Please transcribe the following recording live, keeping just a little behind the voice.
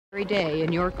Every day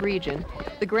in York Region,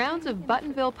 the grounds of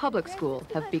Buttonville Public School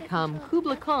have become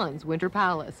Kubla Khan's winter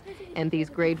palace, and these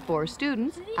grade 4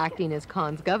 students, acting as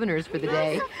Khan's governors for the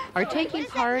day, are taking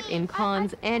part in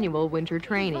Khan's annual winter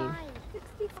training.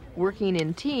 Working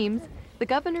in teams, the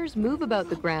governors move about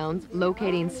the grounds,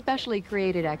 locating specially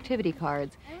created activity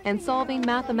cards and solving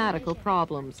mathematical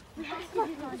problems.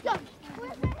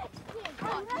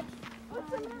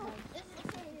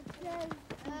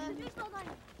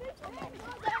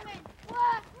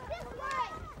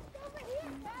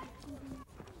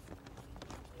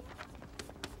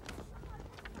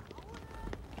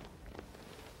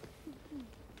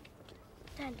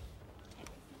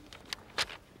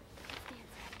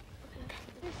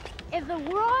 If the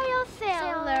royal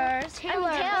sailors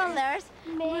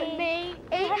made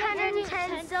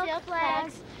 810 silk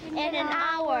flags in an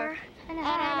hour and a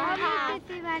half,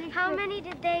 how many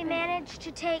did they manage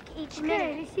to take each minute?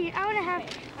 Okay, let's see. I want to have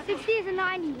 60s and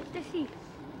 90s. Let's see.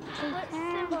 What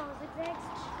symbols exist?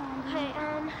 Okay,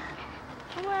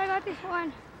 oh, I got this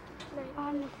one.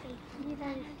 Let's see.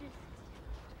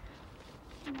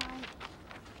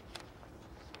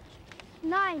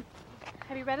 Nine.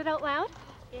 Have you read it out loud?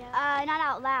 Yeah. Not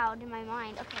out loud in my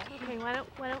mind. Okay. Okay. Why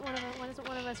doesn't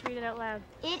one of us read it out loud?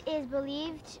 It is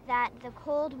believed that the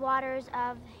cold waters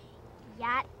of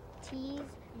Yats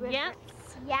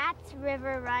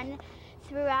River run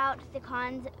throughout the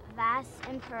Khan's vast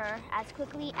empire as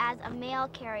quickly as a mail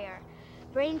carrier.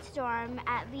 Brainstorm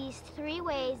at least 3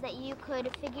 ways that you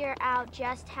could figure out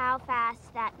just how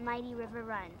fast that mighty river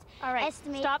runs. All right.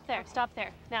 Stop there. Stop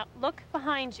there. Now look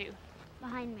behind you.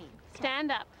 Behind me.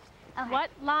 Stand up. Okay. What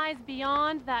lies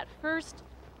beyond that first?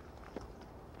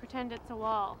 Pretend it's a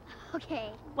wall.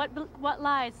 Okay. What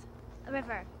lies? A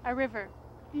river. A river.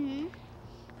 Mm-hmm.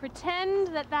 Pretend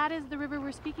that is the river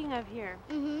we're speaking of here.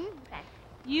 Mm-hmm. Okay.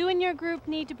 You and your group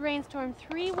need to brainstorm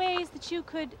 3 ways that you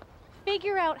could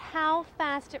figure out how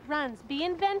fast it runs. Be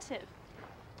inventive.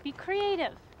 Be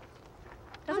creative.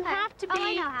 Doesn't have to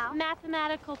be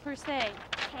mathematical per se.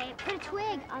 Okay. Put a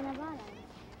twig on the bottom.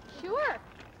 Sure.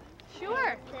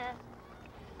 Sure.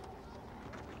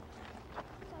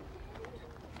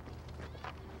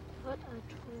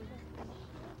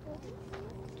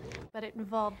 But it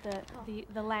involved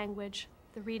the language,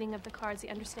 the reading of the cards, the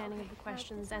understanding of the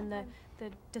questions, and the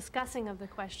discussing of the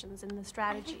questions and the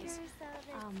strategies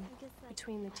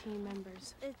between the team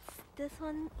members. It's this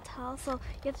one tall, so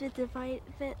you have to divide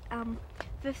it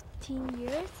 15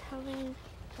 years. How many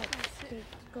they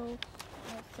go?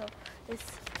 So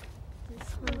it's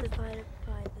this one divided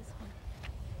by this one.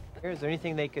 Is there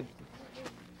anything they could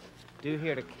do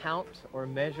here to count or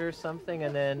measure something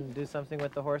and then do something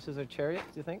with the horses or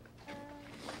chariots, do you think?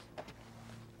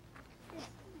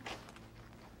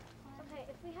 Okay,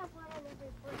 if we have one on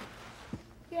every brick.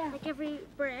 Yeah. Like every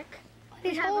brick,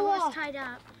 This they have whole a horse wall. tied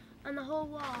up on the whole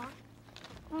wall.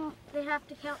 They have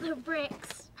to count their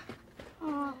bricks.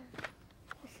 Let's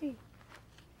see.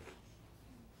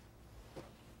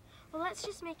 Well, let's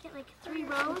just make it like 3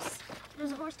 rows.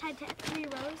 There's a horse tied to 3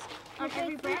 rows on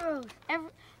every brick. 3 rows.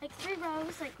 Like 3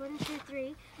 rows, like 1, 2,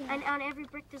 3, Yeah. and on every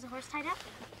brick there's a horse tied up.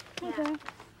 Okay.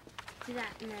 Do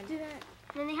that, and then do that.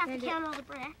 And then they have to count all the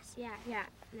bricks. Yeah, and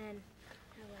then.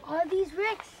 All these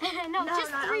bricks? no,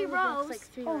 just 3 rows, Like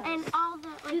 3 rows. and all the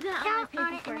like, count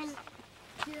on it, and then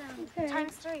Okay.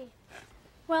 times 3.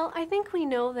 Well, I think we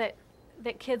know that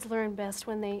kids learn best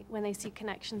when they see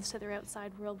connections to their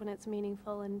outside world, when it's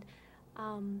meaningful, and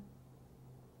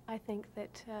I think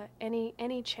that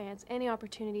any chance, any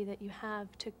opportunity that you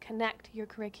have to connect your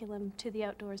curriculum to the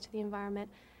outdoors, to the environment,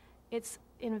 it's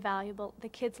invaluable. The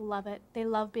kids love it. They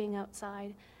love being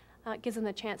outside. It gives them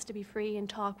the chance to be free and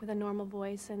talk with a normal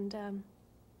voice and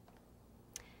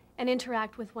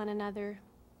interact with one another.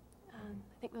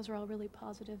 I think those are all really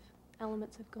positive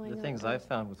elements of going The things outdoors. I've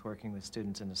found with working with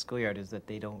students in the schoolyard is that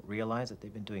they don't realize that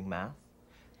they've been doing math.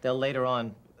 They'll later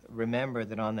on remember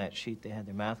that on that sheet they had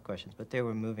their math questions, but they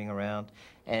were moving around,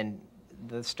 and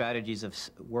the strategies of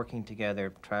working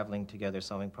together, traveling together,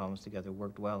 solving problems together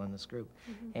worked well in this group.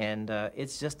 And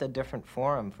it's just a different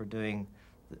forum for doing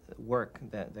work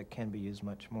that can be used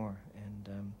much more.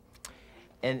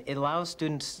 And it allows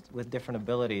students with different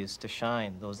abilities to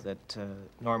shine, those that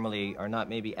normally are not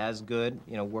maybe as good,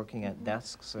 you know, working at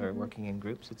desks or working in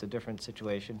groups. It's a different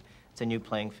situation. It's a new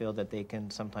playing field that they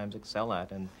can sometimes excel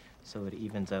at, and so it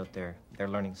evens out their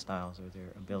learning styles or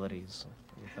their abilities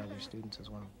with other students as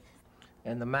well.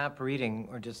 And the map reading,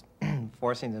 or just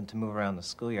forcing them to move around the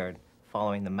schoolyard,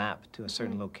 following the map to a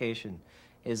certain location,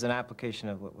 is an application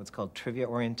of what's called trivia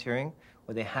orienteering,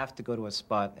 where they have to go to a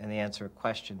spot and they answer a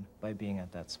question by being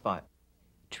at that spot.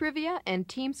 Trivia and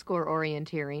team score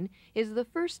orienteering is the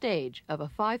first stage of a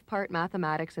 5-part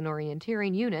mathematics and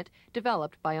orienteering unit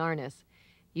developed by Arnis.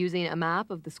 Using a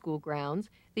map of the school grounds,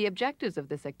 the objectives of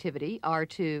this activity are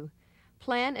to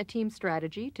plan a team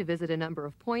strategy to visit a number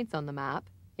of points on the map,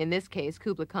 in this case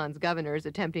Kubla Khan's governors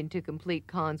attempting to complete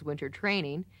Khan's winter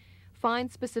training,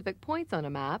 find specific points on a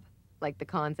map, like the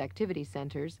Khan's activity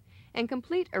centers, and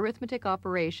complete arithmetic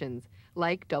operations,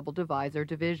 like double divisor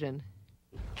division.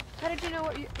 How did you know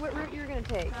what route you were going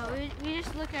to take? We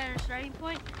just look at our starting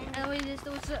point, and we just do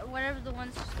whatever the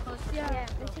one's closest. Yeah,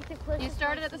 we took the closest. You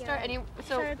started at the start, and you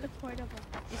Started the portable.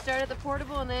 You started at the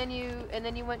portable, and then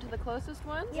you went to the closest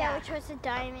one. Yeah, which was the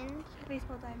diamond.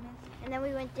 Baseball diamond. And then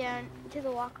we went down to the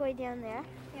walkway down there.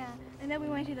 Yeah, and then we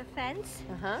went to the fence,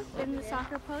 then the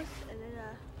soccer post, and then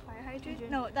a fire hydrant.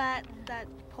 No, that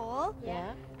pole.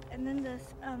 Yeah. And then this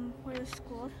where the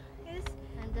school is.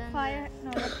 And then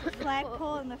the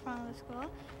flagpole in the front of the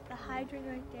school, the hydrant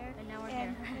right there, And now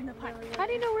we're in the park. How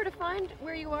do you know where to find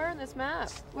where you are on this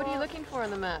map? What are you looking for on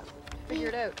the map? Figure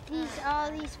it out. All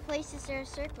these places are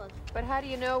circled. But how do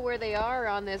you know where they are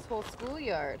on this whole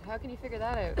schoolyard? How can you figure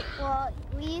that out? Well,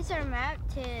 we use our map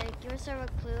to give us a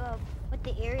clue of what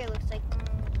the area looks like.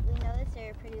 We know this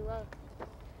area pretty well.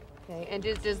 Okay, and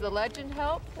does the legend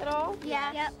help at all?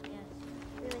 Yeah. Yep. Yes.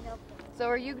 Really helpful.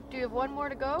 So do you have one more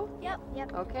to go? Yep.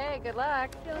 Okay, good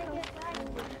luck.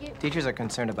 Teachers are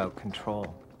concerned about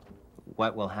control.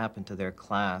 What will happen to their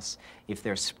class if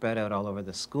they're spread out all over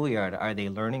the schoolyard? Are they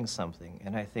learning something?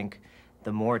 And I think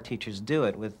the more teachers do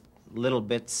it with little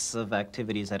bits of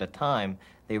activities at a time,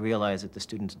 they realize that the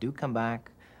students do come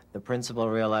back. The principal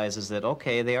realizes that,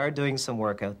 okay, they are doing some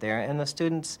work out there, and the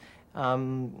students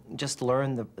just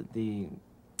learn the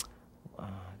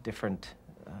different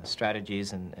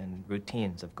strategies and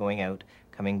routines of going out,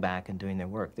 coming back, and doing their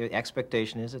work. The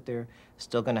expectation is that they're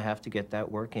still going to have to get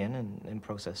that work in and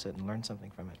process it and learn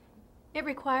something from it. It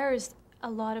requires a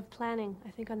lot of planning, I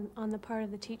think, on the part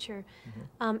of the teacher.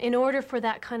 In order for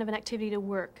that kind of an activity to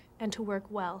work and to work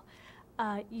well,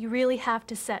 you really have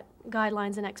to set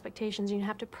guidelines and expectations. You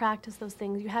have to practice those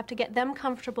things. You have to get them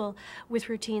comfortable with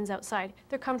routines outside.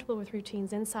 They're comfortable with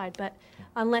routines inside, but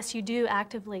unless you do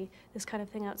actively this kind of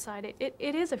thing outside, it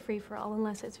is a free-for-all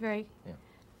unless it's very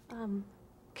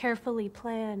carefully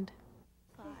planned.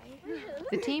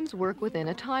 The teams work within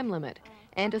a time limit,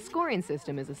 and a scoring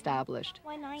system is established.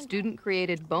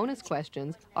 Student-created bonus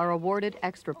questions are awarded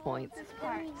extra points.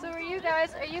 So are you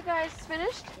guys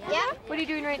finished? Yeah. What are you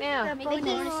doing right now? Making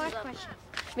more questions.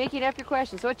 Making up your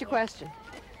questions. So what's your question?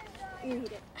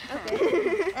 Okay.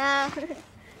 How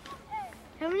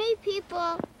many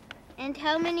people and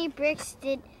how many bricks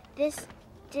did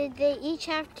they each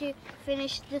have to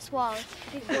finish this wall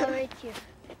before right here?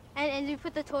 And we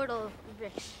put the total of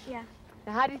bricks. Yeah.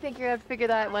 Now, how do you think you're going to figure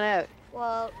that one out?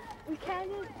 Well, We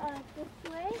counted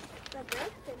this way, the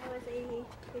bricks, and it was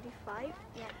 85.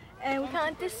 Yeah. And we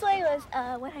counted this way, was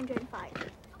 105.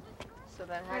 So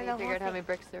then how do you figure out how many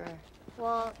bricks there are?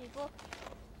 well,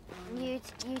 you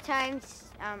times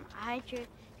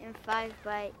 105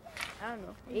 by, I don't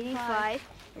know, 85,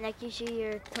 and that gives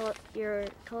you your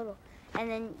total. And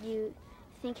then you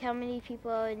think how many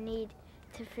people would need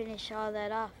to finish all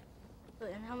that off.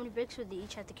 And how many bricks would they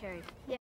each have to carry? Yeah.